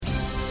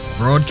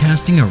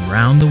broadcasting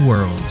around the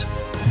world.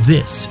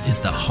 This is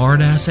the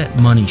Hard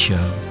Asset Money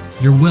Show.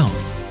 Your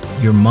wealth,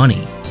 your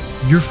money,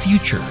 your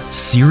future.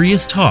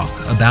 Serious talk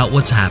about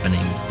what's happening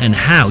and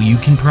how you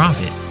can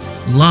profit.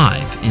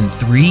 Live in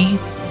 3,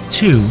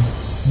 2,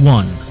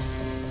 1.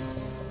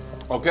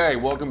 Okay,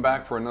 welcome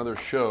back for another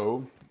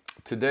show.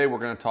 Today we're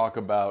going to talk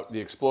about the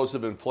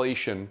explosive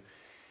inflation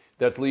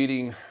that's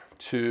leading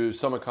to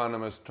some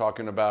economists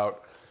talking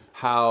about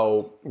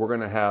how we're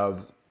going to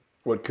have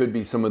what could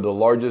be some of the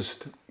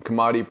largest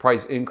commodity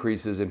price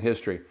increases in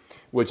history,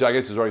 which I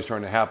guess is already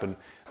starting to happen.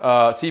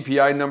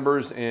 CPI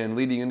numbers and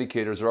leading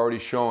indicators are already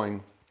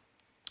showing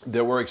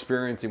that we're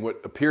experiencing what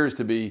appears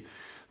to be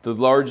the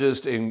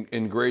largest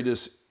and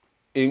greatest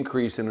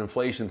increase in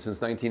inflation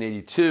since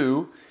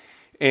 1982.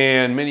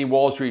 And many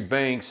Wall Street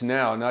banks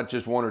now, not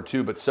just one or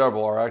two, but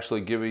several, are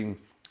actually giving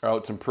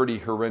out some pretty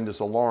horrendous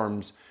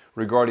alarms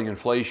regarding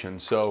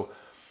inflation. So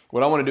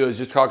what I want to do is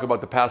just talk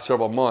about the past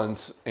several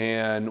months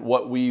and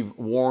what we've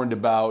warned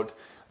about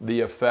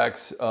the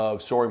effects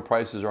of soaring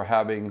prices are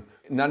having,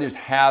 not just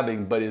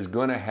having, but is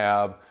going to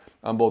have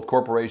on both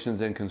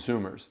corporations and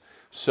consumers.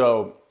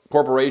 So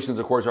corporations,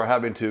 of course, are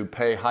having to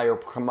pay higher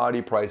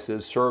commodity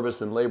prices,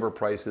 service and labor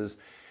prices,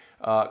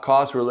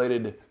 costs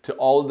related to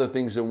all of the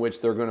things in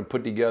which they're going to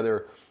put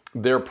together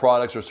their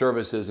products or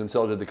services and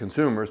sell to the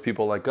consumers,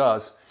 people like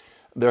us.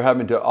 They're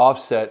having to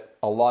offset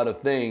a lot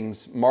of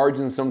things.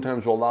 Margins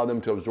sometimes will allow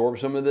them to absorb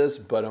some of this,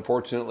 but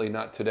unfortunately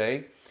not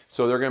today.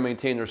 So they're going to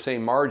maintain their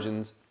same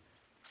margins.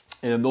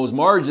 And those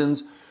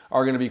margins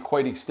are going to be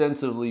quite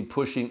extensively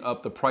pushing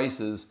up the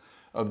prices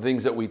of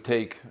things that we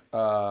take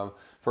for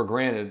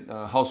granted,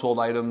 household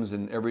items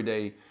and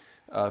everyday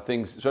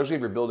things, especially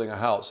if you're building a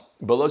house.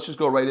 But let's just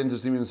go right into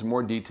some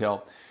more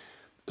detail.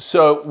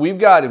 So we've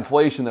got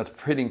inflation that's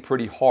hitting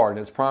pretty hard.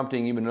 It's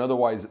prompting even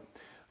otherwise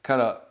kind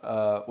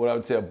of what I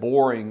would say a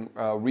boring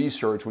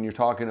research when you're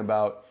talking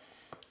about,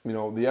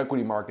 the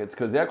equity markets,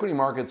 because the equity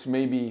markets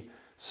may be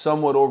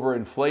somewhat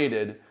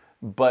overinflated,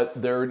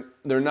 but they're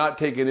not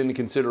taking into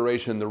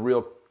consideration the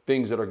real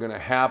things that are going to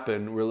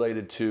happen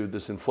related to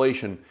this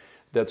inflation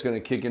that's going to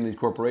kick in these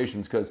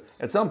corporations, because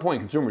at some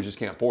point consumers just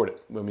can't afford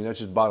it. I mean, that's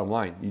just bottom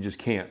line. You just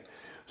can't.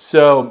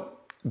 So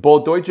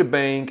both Deutsche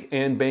Bank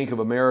and Bank of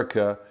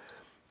America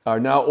are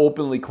now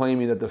openly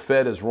claiming that the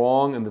Fed is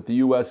wrong and that the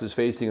U.S. is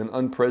facing an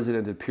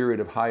unprecedented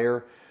period of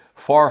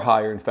far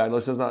higher, in fact,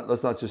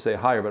 let's not just say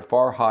higher, but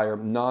far higher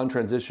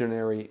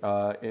non-transitionary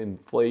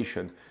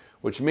inflation,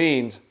 which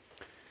means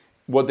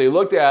what they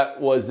looked at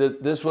was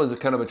that this was a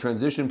kind of a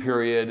transition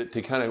period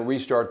to kind of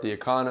restart the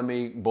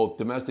economy, both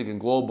domestic and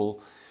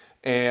global.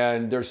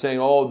 And they're saying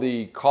all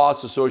the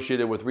costs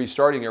associated with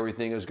restarting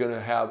everything is going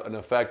to have an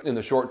effect in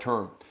the short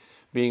term,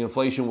 being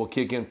inflation will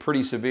kick in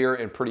pretty severe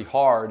and pretty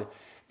hard,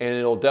 and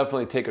it'll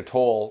definitely take a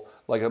toll,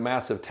 like a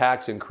massive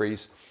tax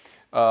increase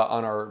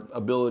on our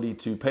ability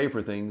to pay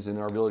for things and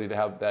our ability to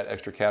have that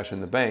extra cash in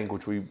the bank,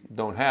 which we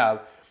don't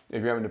have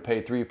if you're having to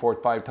pay 3,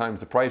 4, 5 times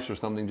the price for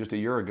something just a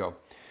year ago.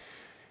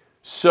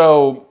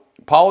 So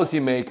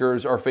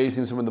policymakers are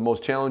facing some of the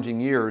most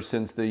challenging years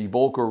since the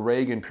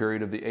Volcker-Reagan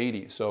period of the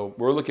 80s. So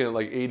we're looking at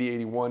like 80,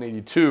 81,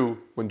 82,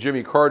 when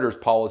Jimmy Carter's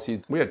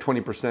policy, we had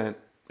 20%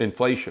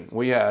 inflation.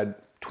 We had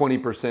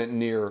 20%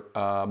 near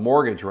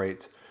mortgage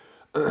rates.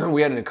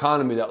 We had an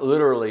economy that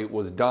literally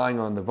was dying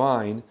on the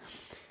vine.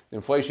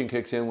 Inflation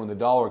kicks in when the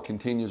dollar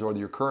continues, or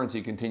your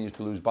currency continues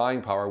to lose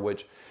buying power,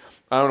 which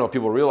I don't know if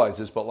people realize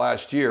this, but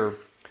last year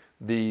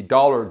the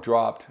dollar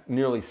dropped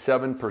nearly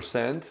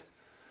 7%.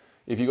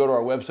 If you go to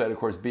our website, of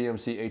course,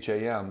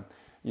 BMCHAM,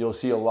 you'll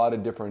see a lot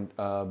of different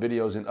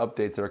videos and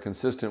updates that are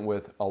consistent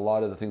with a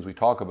lot of the things we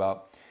talk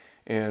about.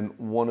 And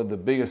one of the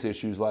biggest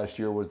issues last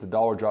year was the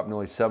dollar dropped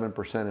nearly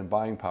 7% in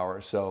buying power.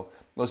 So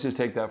let's just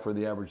take that for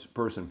the average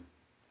person.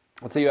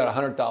 Let's say you had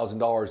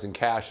 $100,000 in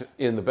cash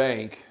in the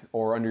bank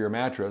or under your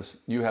mattress.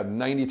 You have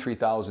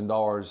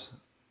 $93,000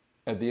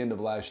 at the end of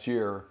last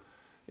year.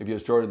 If you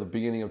started at the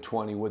beginning of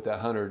 20 with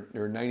that 100,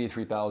 you're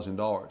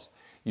 $93,000.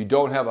 You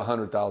don't have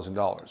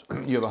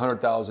 $100,000. You have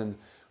 100,000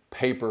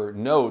 paper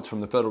notes from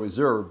the Federal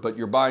Reserve, but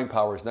your buying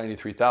power is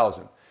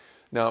 93,000.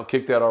 Now,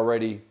 kick that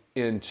already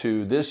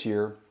into this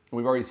year.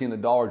 We've already seen the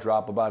dollar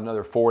drop about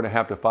another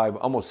 4.5 to 5,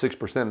 almost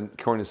 6%,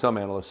 according to some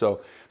analysts.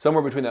 So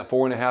somewhere between that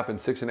 4.5 and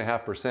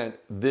 6.5%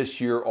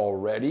 this year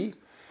already,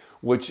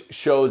 which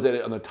shows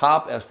that on the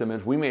top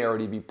estimates, we may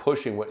already be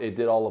pushing what it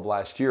did all of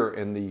last year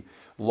in the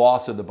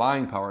loss of the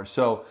buying power.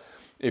 So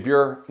if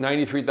your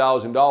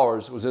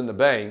 $93,000 was in the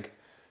bank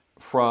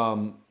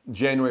from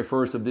January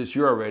 1st of this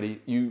year already,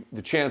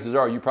 the chances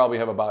are you probably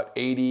have about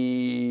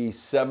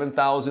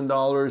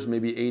 $87,000,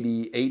 maybe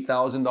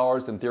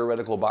 $88,000 in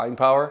theoretical buying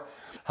power.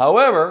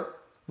 However,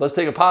 let's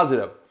take a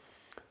positive.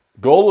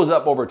 Gold was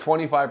up over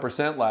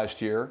 25%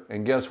 last year,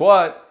 and guess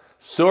what?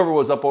 Silver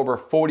was up over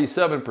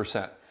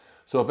 47%.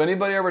 So if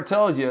anybody ever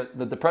tells you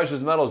that the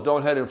precious metals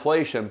don't have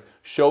inflation,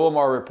 show them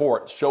our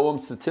reports, show them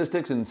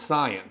statistics and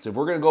science. If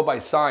we're going to go by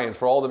science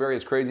for all the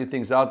various crazy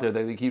things out there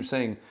that they keep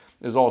saying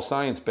is all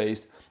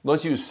science-based,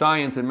 let's use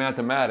science and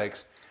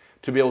mathematics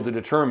to be able to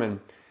determine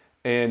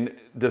and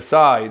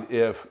decide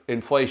if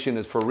inflation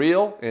is for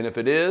real, and if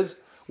it is,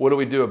 what do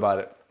we do about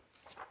it?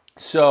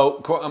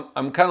 So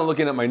I'm kind of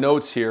looking at my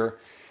notes here,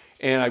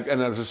 and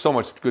there's so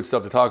much good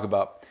stuff to talk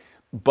about.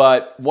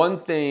 But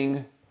one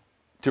thing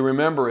to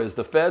remember is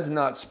the Fed's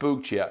not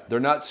spooked yet. They're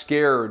not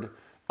scared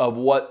of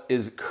what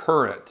is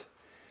current.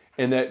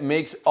 And that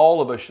makes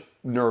all of us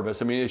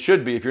nervous. I mean, it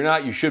should be. If you're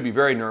not, you should be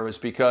very nervous,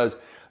 because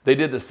they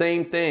did the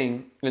same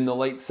thing in the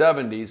late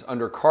 70s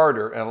under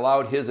Carter and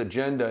allowed his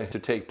agenda to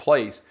take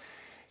place.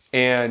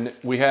 And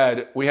we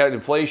had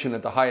inflation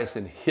at the highest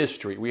in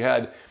history. We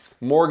had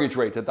mortgage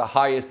rates at the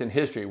highest in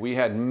history. We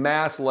had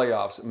mass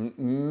layoffs,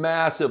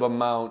 massive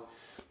amount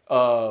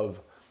of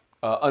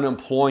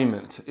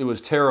unemployment. It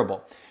was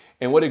terrible.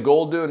 And what did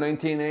gold do in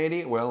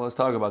 1980? Well, let's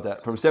talk about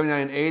that. From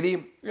 79 to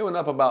 80, it went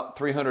up about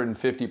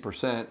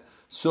 350%.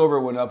 Silver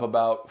went up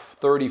about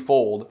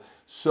 30-fold.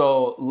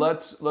 So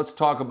let's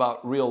talk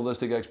about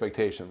realistic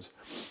expectations.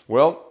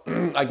 Well,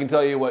 I can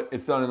tell you what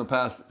it's done in the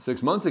past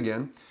 6 months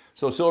again.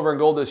 So silver and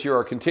gold this year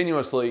are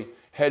continuously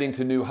heading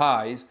to new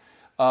highs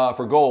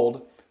for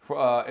gold.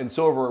 And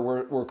silver,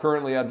 we're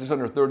currently at just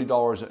under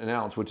 $30 an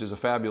ounce, which is a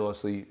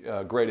fabulously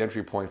great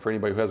entry point for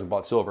anybody who hasn't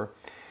bought silver.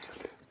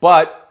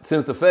 But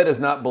since the Fed is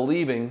not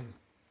believing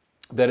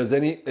that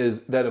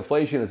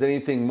inflation is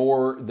anything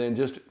more than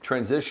just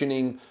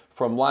transitioning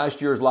from last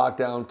year's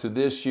lockdown to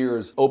this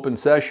year's open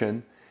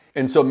session,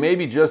 and so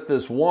maybe just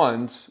this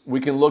once,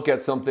 we can look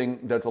at something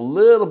that's a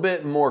little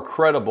bit more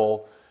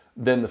credible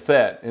than the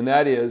Fed, and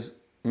that is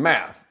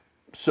math.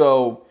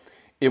 So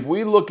if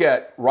we look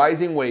at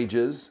rising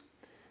wages,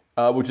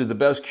 which is the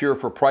best cure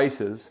for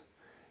prices,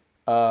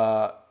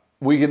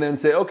 we can then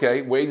say,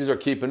 okay, wages are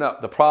keeping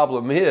up. The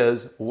problem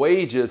is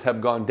wages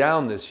have gone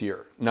down this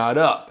year, not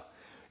up.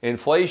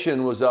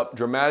 Inflation was up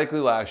dramatically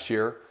last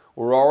year.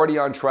 We're already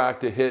on track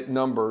to hit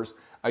numbers.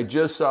 I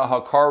just saw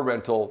how car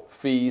rental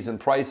fees and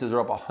prices are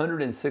up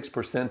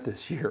 106%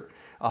 this year.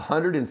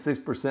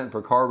 106%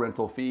 for car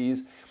rental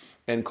fees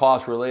and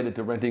costs related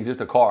to renting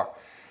just a car.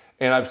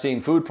 And I've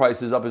seen food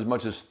prices up as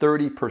much as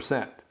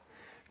 30%.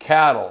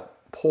 Cattle,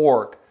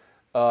 pork,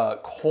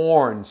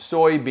 corn,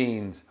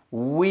 soybeans,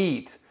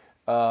 wheat,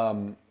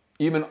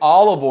 even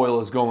olive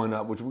oil is going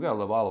up, which we gotta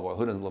love olive oil.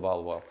 Who doesn't love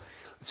olive oil?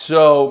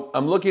 So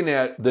I'm looking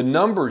at the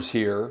numbers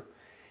here,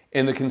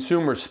 and the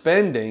consumer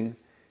spending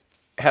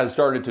has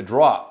started to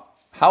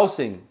drop.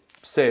 Housing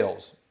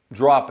sales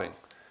dropping.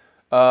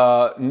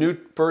 New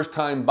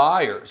first-time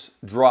buyers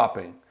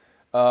dropping.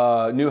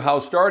 New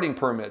house starting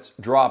permits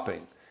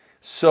dropping.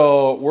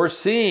 So we're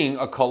seeing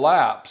a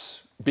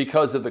collapse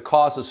because of the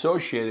costs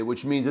associated,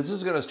 which means this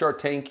is going to start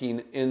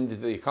tanking into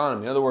the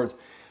economy. In other words,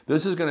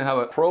 this is going to have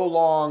a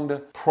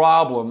prolonged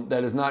problem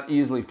that is not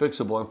easily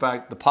fixable. In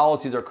fact, the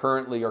policies are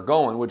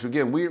going, which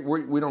again,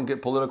 we don't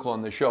get political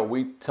on this show.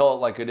 We tell it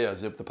like it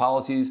is. If the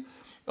policies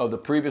of the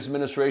previous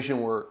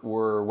administration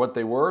were what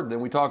they were,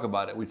 then we talk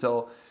about it. We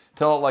tell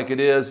it like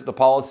it is. The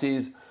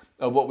policies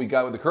of what we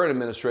got with the current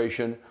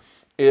administration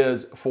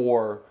is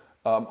for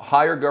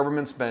higher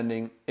government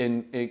spending,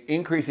 in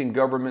increasing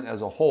government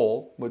as a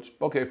whole, which,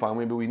 okay, fine,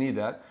 maybe we need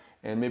that.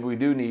 And maybe we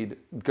do need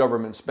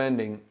government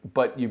spending,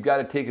 but you've got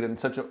to take it in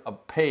such a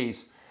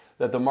pace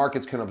that the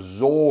markets can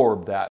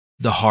absorb that.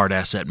 The Hard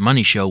Asset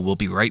Money Show will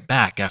be right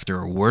back after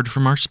a word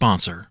from our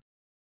sponsor.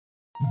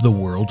 The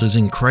world is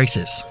in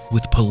crisis,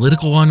 with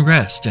political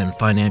unrest and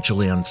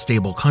financially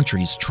unstable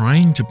countries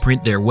trying to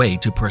print their way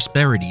to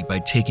prosperity by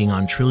taking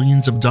on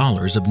trillions of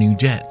dollars of new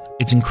debt.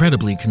 It's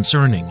incredibly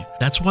concerning.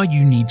 That's why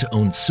you need to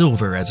own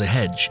silver as a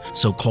hedge.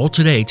 So call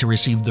today to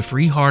receive the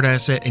free Hard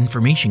Asset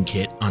Information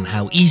Kit on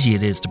how easy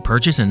it is to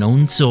purchase and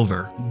own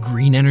silver.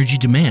 Green energy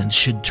demands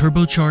should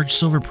turbocharge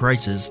silver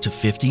prices to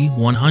 $50,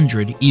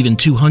 $100, even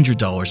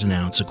 $200 an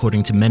ounce,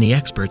 according to many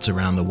experts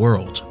around the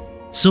world.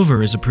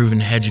 Silver is a proven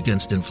hedge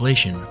against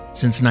inflation.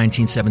 Since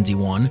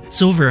 1971,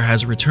 silver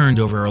has returned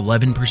over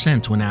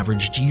 11% when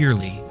averaged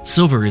yearly.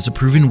 Silver is a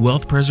proven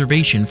wealth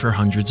preservation for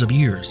hundreds of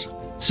years.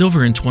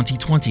 Silver in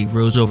 2020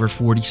 rose over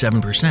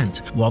 47%,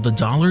 while the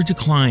dollar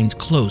declined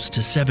close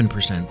to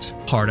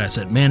 7%. Hard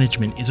Asset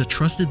Management is a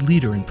trusted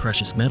leader in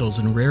precious metals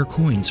and rare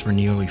coins for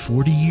nearly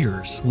 40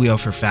 years. We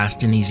offer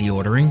fast and easy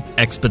ordering,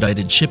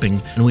 expedited shipping,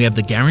 and we have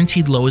the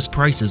guaranteed lowest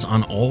prices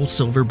on all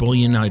silver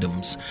bullion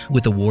items,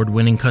 with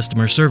award-winning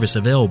customer service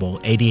available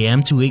 8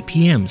 a.m. to 8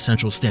 p.m.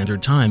 Central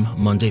Standard Time,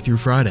 Monday through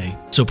Friday.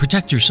 So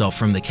protect yourself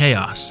from the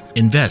chaos.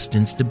 Invest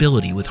in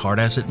stability with Hard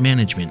Asset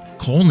Management.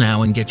 Call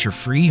now and get your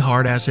free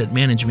Hard Asset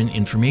Management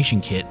Information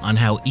Kit on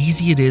how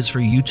easy it is for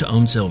you to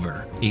own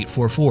silver.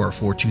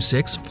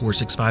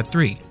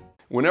 844-426-4653.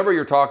 Whenever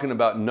you're talking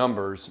about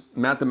numbers,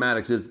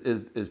 mathematics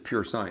is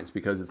pure science,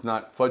 because it's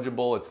not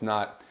fudgeable, it's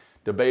not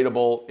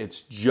debatable,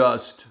 it's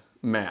just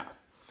math.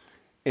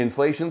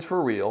 Inflation's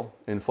for real.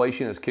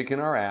 Inflation is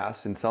kicking our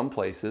ass in some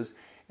places,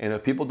 and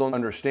if people don't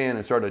understand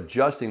and start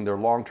adjusting their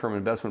long-term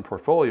investment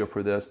portfolio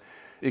for this,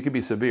 it could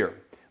be severe.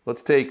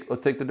 Let's take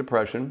the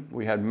Depression.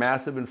 We had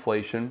massive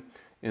inflation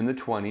in the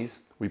 20s.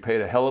 We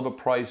paid a hell of a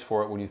price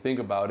for it when you think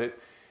about it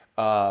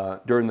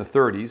during the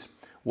 30s.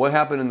 What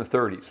happened in the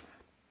 30s?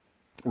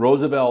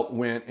 Roosevelt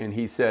went and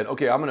he said,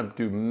 okay, I'm going to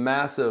do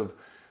massive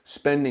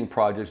spending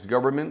projects. The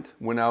government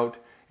went out,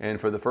 and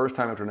for the first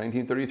time after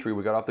 1933,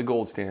 we got off the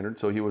gold standard,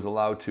 so he was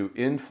allowed to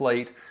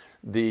inflate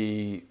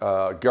the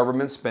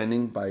government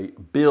spending by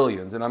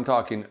billions, and I'm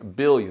talking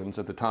billions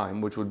at the time,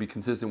 which would be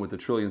consistent with the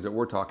trillions that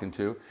we're talking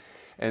to.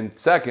 And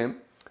second,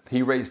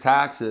 he raised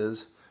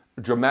taxes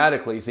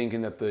dramatically,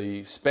 thinking that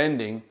the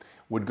spending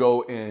would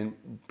go and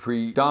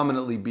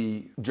predominantly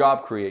be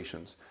job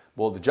creations.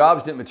 Well, the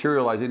jobs didn't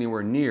materialize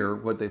anywhere near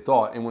what they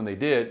thought, and when they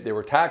did, they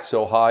were taxed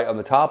so high on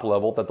the top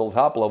level that the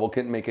top level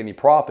couldn't make any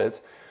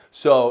profits.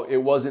 So it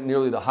wasn't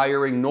nearly the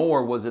hiring,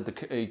 nor was it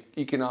the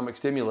economic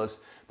stimulus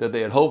that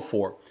they had hoped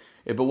for.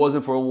 If it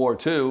wasn't for World War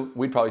II,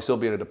 we'd probably still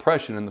be in a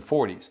depression in the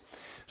 40s.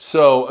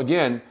 So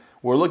again,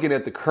 we're looking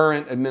at the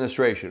current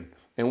administration,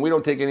 and we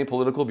don't take any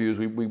political views.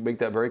 We make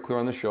that very clear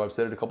on the show. I've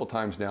said it a couple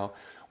times now.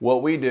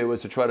 What we do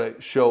is to try to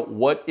show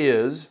what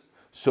is,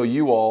 so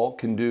you all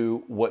can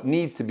do what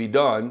needs to be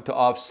done to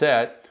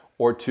offset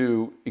or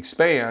to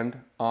expand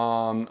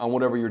on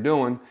whatever you're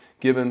doing,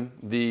 given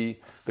the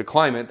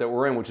climate that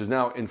we're in, which is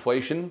now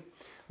inflation,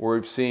 where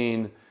we've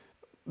seen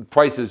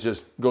prices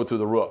just go through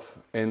the roof.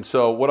 And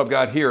so what I've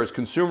got here is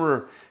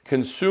consumer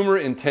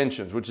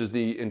intentions, which is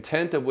the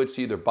intent of which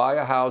to either buy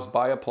a house,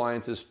 buy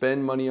appliances,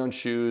 spend money on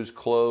shoes,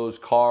 clothes,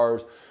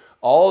 cars,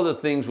 all of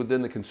the things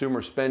within the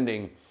consumer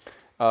spending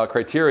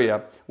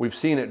criteria. We've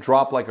seen it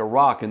drop like a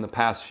rock in the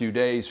past few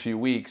days, few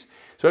weeks,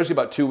 especially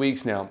about 2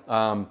 weeks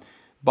now.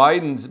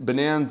 Biden's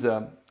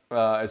bonanza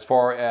as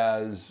far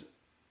as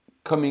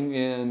coming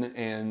in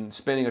and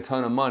spending a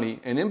ton of money,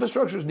 and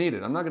infrastructure is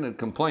needed. I'm not going to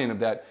complain of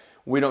that.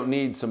 We don't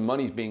need some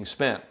money being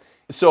spent.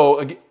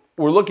 So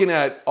we're looking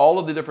at all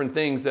of the different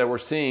things that we're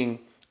seeing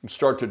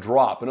start to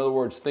drop. In other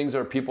words, things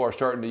that people are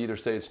starting to either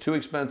say it's too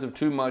expensive,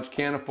 too much,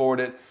 can't afford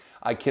it,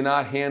 I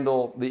cannot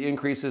handle the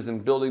increases in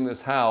building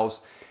this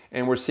house.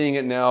 And we're seeing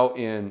it now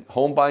in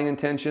home buying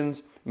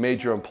intentions,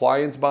 major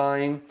appliance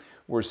buying.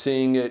 We're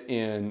seeing it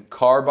in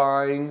car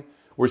buying.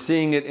 We're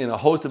seeing it in a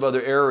host of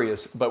other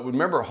areas. But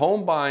remember,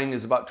 home buying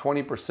is about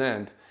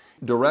 20%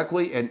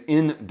 directly and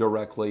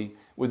indirectly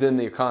within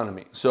the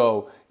economy.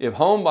 So if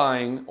home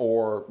buying,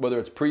 or whether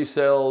it's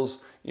pre-sales,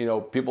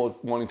 people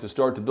wanting to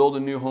start to build a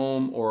new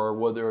home, or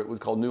whether it was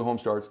called new home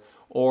starts,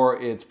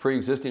 or it's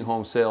pre-existing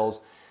home sales,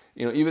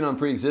 even on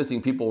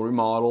pre-existing, people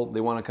remodel, they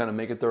want to kind of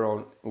make it their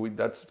own.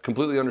 That's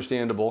completely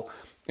understandable.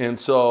 And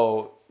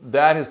so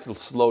that has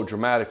slowed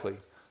dramatically.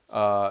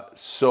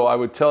 So I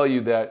would tell you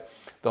that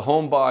the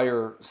home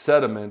buyer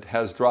sentiment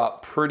has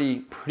dropped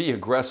pretty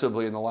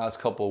aggressively in the last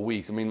couple of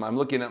weeks. I mean, I'm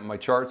looking at my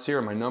charts here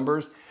and my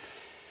numbers,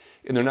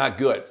 and they're not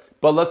good.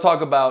 But let's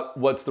talk about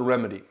what's the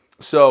remedy.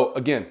 So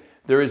again,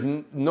 there is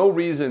no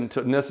reason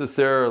to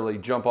necessarily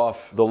jump off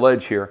the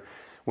ledge here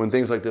when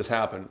things like this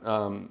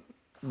happen.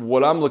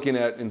 What I'm looking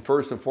at, and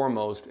first and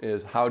foremost,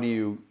 is how do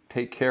you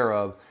take care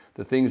of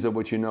the things of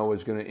which you know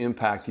is going to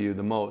impact you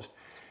the most,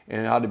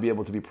 and how to be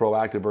able to be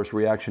proactive versus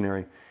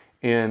reactionary.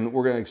 And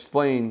we're going to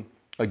explain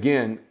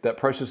again that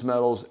precious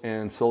metals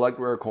and select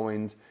rare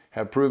coins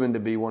have proven to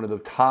be one of the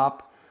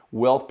top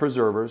wealth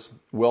preservers,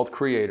 wealth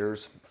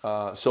creators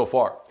so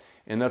far.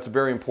 And that's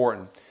very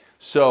important.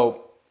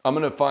 So I'm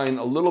going to find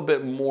a little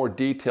bit more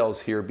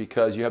details here,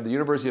 because you have the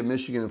University of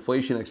Michigan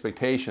inflation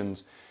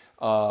expectations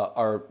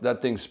that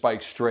thing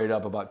spiked straight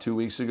up about 2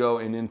 weeks ago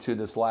and into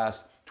this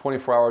last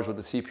 24 hours with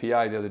the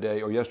CPI the other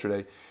day or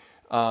yesterday,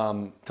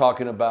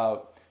 talking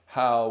about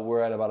how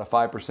we're at about a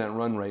 5%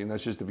 run rate, and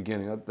that's just the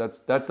beginning.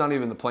 That's not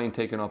even the plane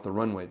taking off the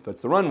runway.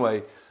 That's the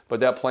runway, but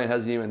that plane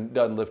hasn't even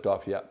done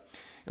liftoff yet.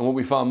 And what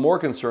we found more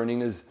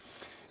concerning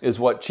is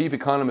what Chief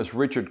Economist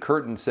Richard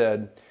Curtin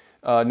said,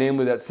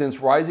 namely that since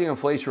rising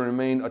inflation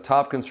remained a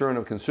top concern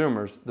of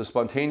consumers, the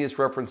spontaneous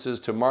references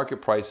to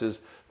market prices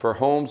for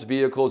homes,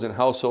 vehicles, and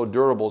household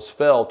durables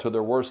fell to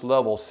their worst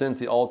level since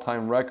the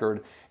all-time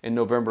record in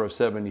November of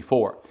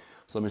 '74.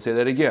 So let me say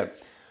that again.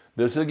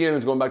 This again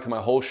is going back to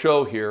my whole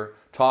show here,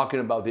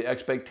 talking about the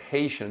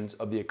expectations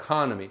of the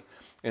economy.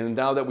 And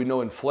now that we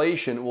know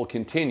inflation will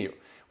continue,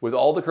 with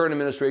all the current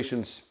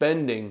administration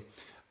spending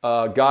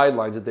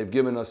guidelines that they've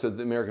given us to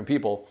the American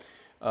people,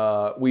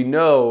 we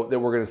know that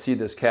we're going to see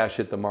this cash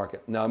hit the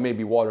market. Now, it may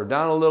be watered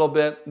down a little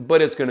bit,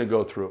 but it's going to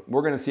go through.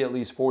 We're going to see at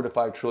least $4 to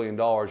 $5 trillion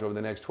over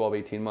the next 12,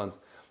 18 months,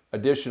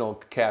 additional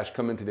cash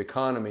come into the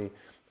economy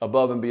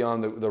above and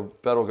beyond the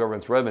federal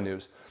government's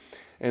revenues.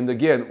 And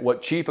again,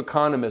 what Chief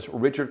Economist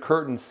Richard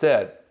Curtin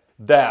said,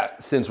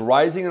 that since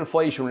rising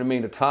inflation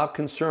remained a top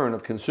concern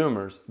of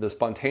consumers, the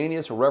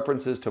spontaneous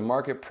references to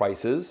market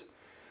prices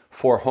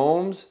for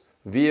homes,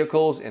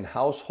 vehicles, and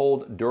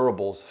household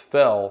durables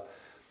fell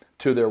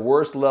to their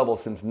worst level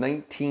since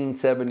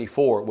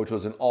 1974, which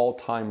was an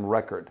all-time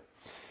record.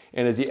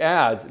 And as he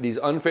adds, these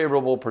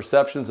unfavorable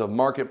perceptions of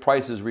market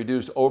prices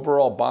reduced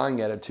overall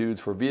buying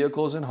attitudes for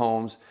vehicles and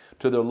homes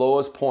to their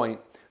lowest point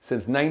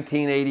since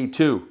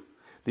 1982.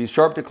 These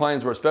sharp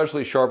declines were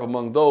especially sharp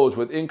among those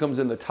with incomes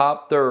in the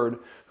top third,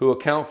 who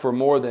account for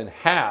more than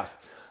half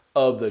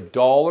of the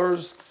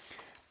dollars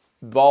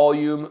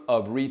volume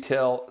of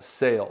retail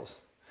sales.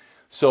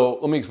 So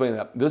let me explain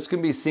that. This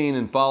can be seen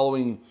in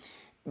following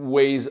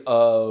ways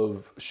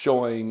of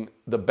showing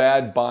the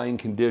bad buying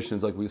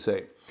conditions, like we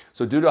say.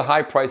 So due to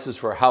high prices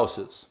for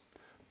houses,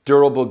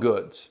 durable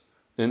goods,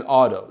 and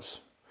autos,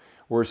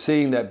 we're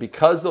seeing that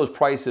because those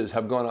prices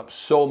have gone up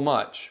so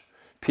much,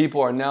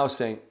 people are now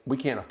saying, we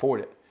can't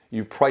afford it.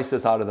 You've priced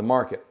us out of the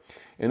market.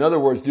 In other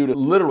words, due to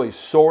literally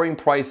soaring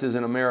prices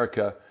in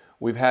America,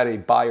 we've had a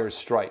buyer's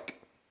strike.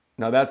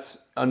 Now that's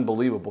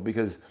unbelievable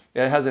because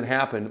it hasn't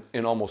happened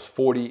in almost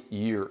 40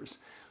 years.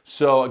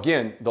 So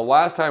again, the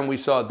last time we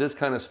saw this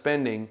kind of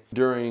spending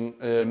during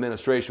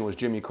administration was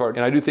Jimmy Carter.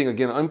 And I do think,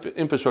 again,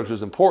 infrastructure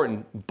is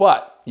important,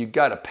 but you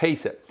got to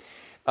pace it.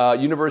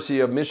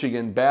 University of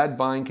Michigan, bad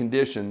buying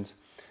conditions.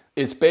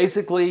 It's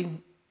basically,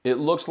 it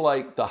looks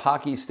like the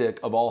hockey stick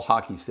of all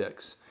hockey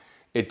sticks.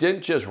 It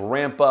didn't just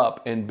ramp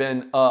up and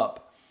bend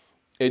up.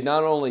 It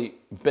not only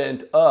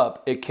bent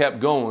up, it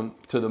kept going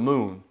to the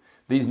moon.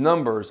 These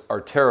numbers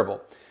are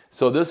terrible.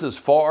 So this is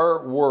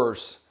far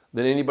worse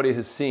than anybody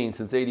has seen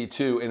since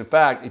 '82. In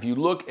fact, if you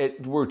look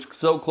at, we're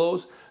so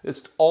close,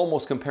 it's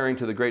almost comparing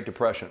to the Great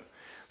Depression.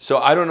 So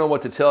I don't know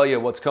what to tell you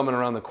what's coming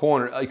around the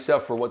corner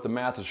except for what the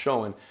math is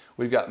showing.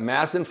 We've got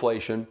mass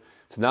inflation.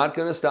 It's not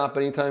going to stop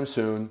anytime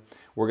soon.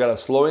 We've got a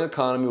slowing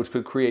economy, which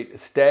could create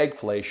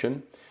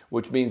stagflation,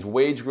 which means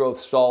wage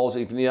growth stalls,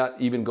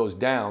 even goes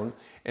down,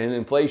 and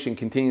inflation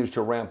continues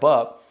to ramp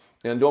up.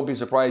 And don't be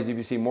surprised if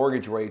you see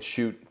mortgage rates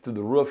shoot through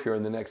the roof here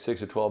in the next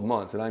 6 to 12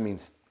 months, and I mean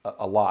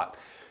a lot.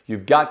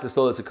 You've got to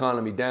slow this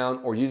economy down,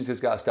 or you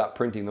just got to stop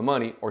printing the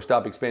money or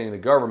stop expanding the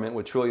government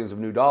with trillions of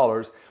new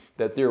dollars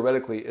that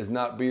theoretically is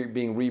not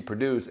being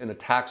reproduced in a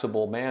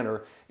taxable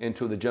manner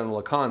into the general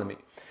economy.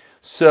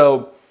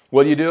 So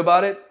what do you do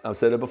about it? I've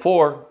said it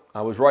before.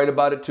 I was right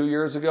about it 2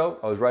 years ago.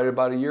 I was right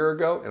about a year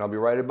ago, and I'll be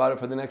right about it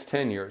for the next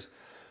 10 years.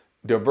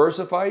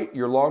 Diversify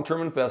your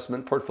long-term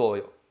investment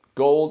portfolio.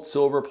 Gold,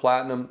 silver,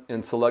 platinum,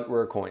 and select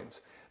rare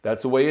coins.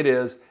 That's the way it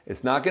is.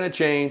 It's not going to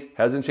change.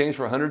 Hasn't changed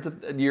for hundreds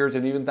of years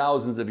and even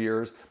thousands of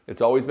years.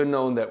 It's always been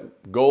known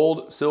that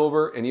gold,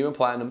 silver, and even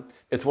platinum,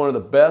 it's one of the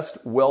best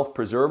wealth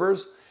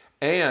preservers.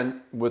 And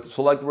with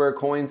select rare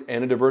coins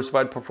and a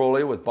diversified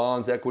portfolio with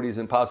bonds, equities,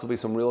 and possibly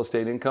some real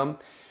estate income,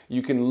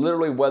 you can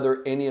literally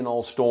weather any and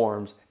all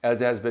storms, as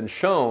has been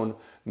shown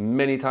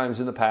many times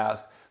in the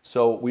past.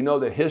 So we know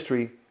that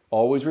history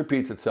always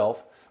repeats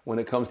itself when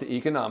it comes to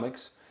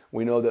economics.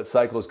 We know that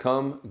cycles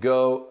come,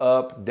 go,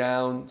 up,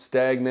 down,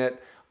 stagnant,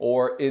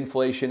 or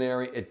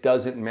inflationary. It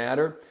doesn't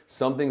matter.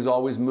 Something's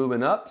always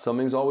moving up,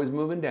 something's always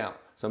moving down.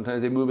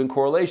 Sometimes they move in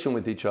correlation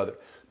with each other.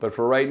 But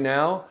for right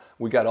now,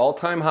 we got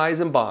all-time highs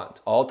in bonds,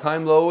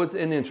 all-time lows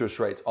in interest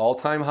rates,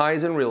 all-time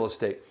highs in real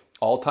estate,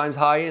 all-time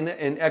high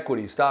in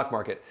equity, stock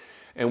market.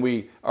 And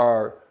we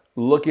are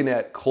looking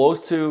at close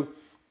to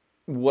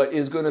what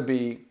is going to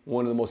be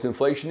one of the most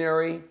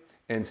inflationary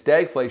and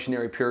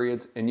stagflationary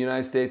periods in the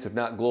United States, if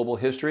not global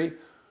history.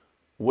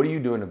 What are you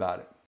doing about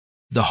it?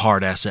 The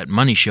Hard Asset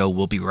Money Show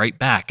will be right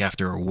back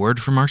after a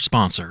word from our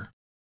sponsor.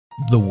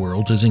 The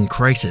world is in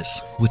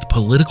crisis, with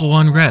political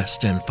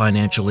unrest and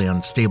financially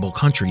unstable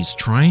countries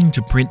trying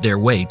to print their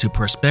way to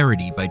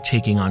prosperity by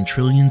taking on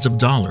trillions of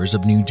dollars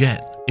of new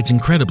debt. It's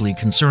incredibly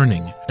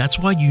concerning. That's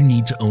why you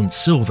need to own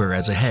silver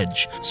as a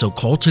hedge. So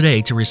call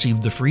today to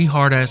receive the free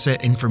Hard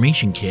Asset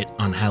Information Kit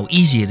on how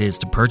easy it is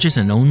to purchase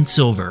and own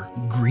silver.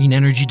 Green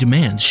energy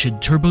demands should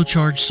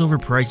turbocharge silver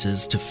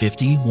prices to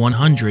 $50,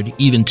 $100,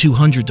 even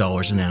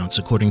 $200 an ounce,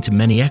 according to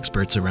many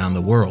experts around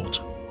the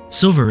world.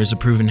 Silver is a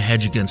proven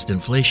hedge against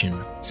inflation.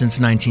 Since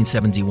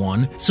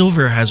 1971,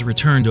 silver has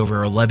returned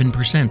over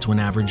 11% when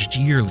averaged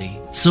yearly.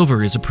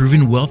 Silver is a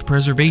proven wealth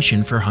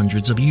preservation for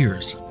hundreds of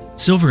years.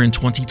 Silver in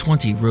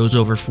 2020 rose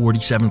over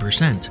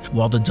 47%,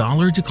 while the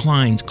dollar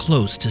declined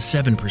close to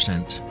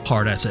 7%.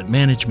 Hard Asset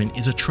Management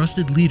is a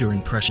trusted leader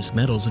in precious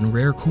metals and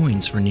rare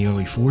coins for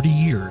nearly 40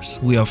 years.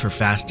 We offer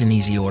fast and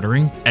easy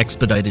ordering,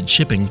 expedited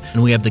shipping,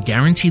 and we have the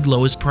guaranteed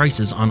lowest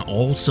prices on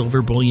all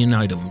silver bullion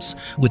items,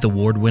 with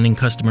award-winning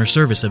customer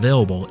service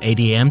available 8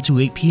 a.m. to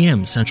 8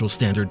 p.m. Central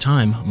Standard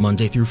Time,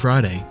 Monday through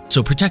Friday.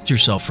 So protect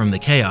yourself from the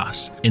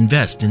chaos.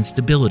 Invest in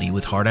stability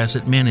with Hard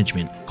Asset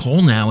Management.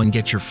 Call now and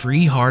get your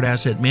free Hard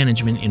Asset Management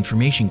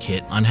Information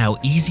Kit on how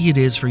easy it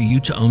is for you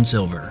to own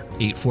silver.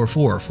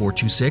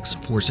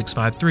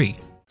 844-426-4653.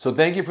 So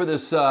thank you for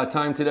this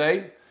time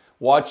today.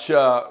 Watch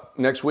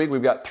next week.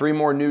 We've got 3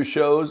 more new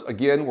shows.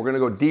 Again, we're going to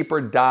go deeper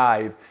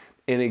dive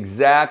in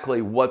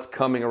exactly what's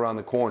coming around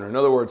the corner. In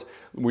other words,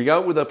 we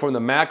got with from the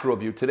macro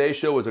view. Today's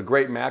show was a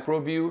great macro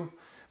view,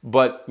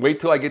 but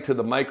wait till I get to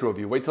the micro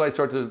view. Wait till I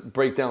start to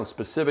break down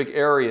specific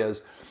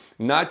areas,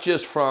 not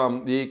just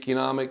from the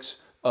economics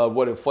of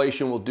what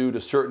inflation will do to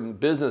certain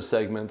business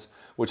segments,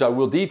 which I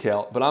will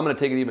detail, but I'm going to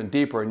take it even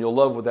deeper, and you'll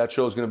love what that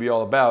show is going to be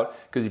all about.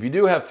 Because if you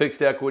do have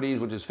fixed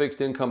equities, which is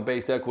fixed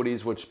income-based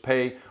equities, which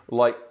pay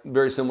like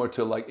very similar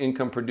to like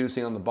income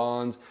producing on the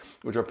bonds,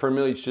 which are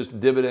primarily just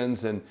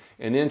dividends and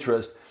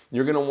interest,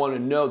 you're going to want to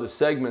know the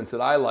segments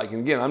that I like. And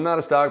again, I'm not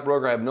a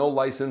stockbroker. I have no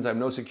license. I have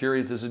no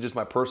securities. This is just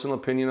my personal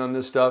opinion on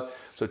this stuff.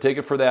 So take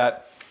it for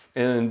that.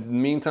 And in the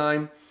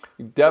meantime,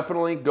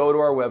 definitely go to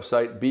our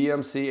website,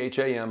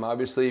 BMCHAM.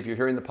 Obviously, if you're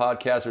hearing the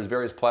podcast, there's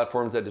various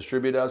platforms that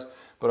distribute us,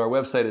 but our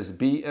website is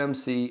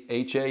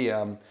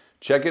BMCHAM.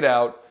 Check it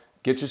out.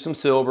 Get you some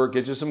silver,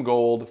 get you some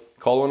gold.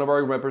 Call one of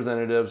our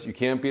representatives. You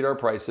can't beat our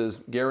prices,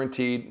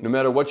 guaranteed. No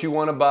matter what you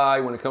want to buy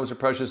when it comes to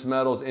precious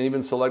metals and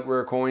even select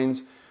rare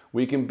coins,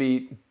 we can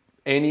beat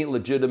any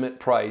legitimate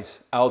price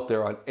out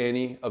there on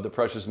any of the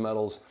precious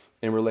metals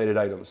and related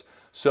items.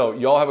 So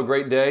y'all have a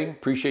great day.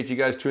 Appreciate you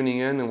guys tuning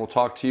in, and we'll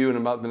talk to you in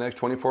about the next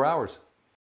 24 hours.